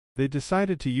They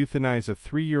decided to euthanize a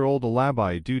 3-year-old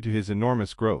Alabai due to his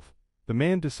enormous growth. The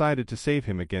man decided to save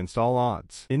him against all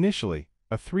odds. Initially,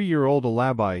 a 3-year-old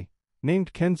Alabai,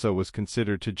 named Kenzo, was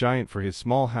considered too giant for his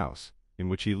small house, in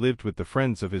which he lived with the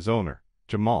friends of his owner,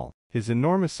 Jamal. His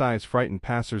enormous size frightened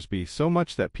passers-by so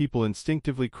much that people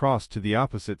instinctively crossed to the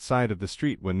opposite side of the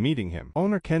street when meeting him.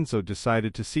 Owner Kenzo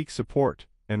decided to seek support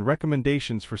and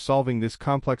recommendations for solving this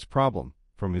complex problem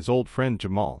from his old friend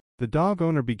Jamal. The dog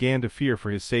owner began to fear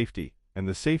for his safety and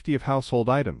the safety of household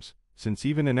items, since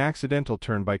even an accidental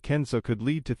turn by Kenzo could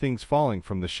lead to things falling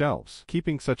from the shelves.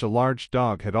 Keeping such a large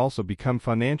dog had also become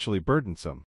financially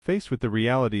burdensome. Faced with the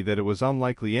reality that it was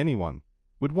unlikely anyone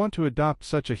would want to adopt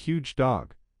such a huge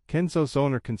dog, Kenzo's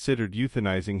owner considered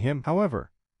euthanizing him. However,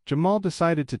 Jamal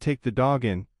decided to take the dog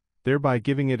in, thereby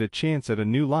giving it a chance at a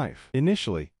new life.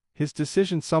 Initially, his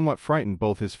decision somewhat frightened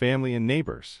both his family and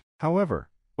neighbors. However,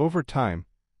 over time,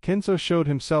 Kenzo showed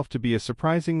himself to be a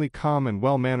surprisingly calm and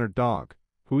well-mannered dog,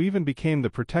 who even became the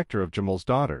protector of Jamal's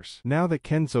daughters. Now that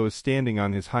Kenzo is standing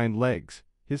on his hind legs,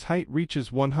 his height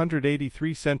reaches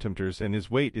 183 centimeters and his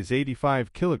weight is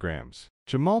 85 kilograms.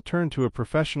 Jamal turned to a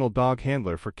professional dog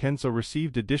handler for Kenzo,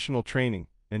 received additional training,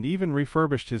 and even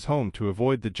refurbished his home to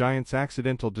avoid the giant's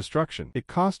accidental destruction. It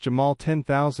cost Jamal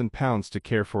 £10,000 to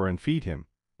care for and feed him,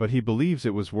 but he believes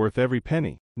it was worth every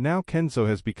penny. Now Kenzo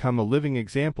has become a living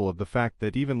example of the fact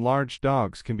that even large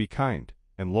dogs can be kind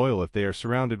and loyal if they are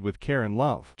surrounded with care and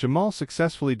love. Jamal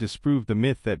successfully disproved the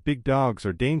myth that big dogs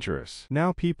are dangerous.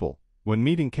 Now people, when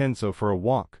meeting Kenzo for a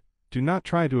walk, do not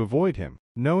try to avoid him,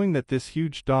 knowing that this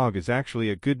huge dog is actually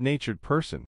a good-natured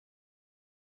person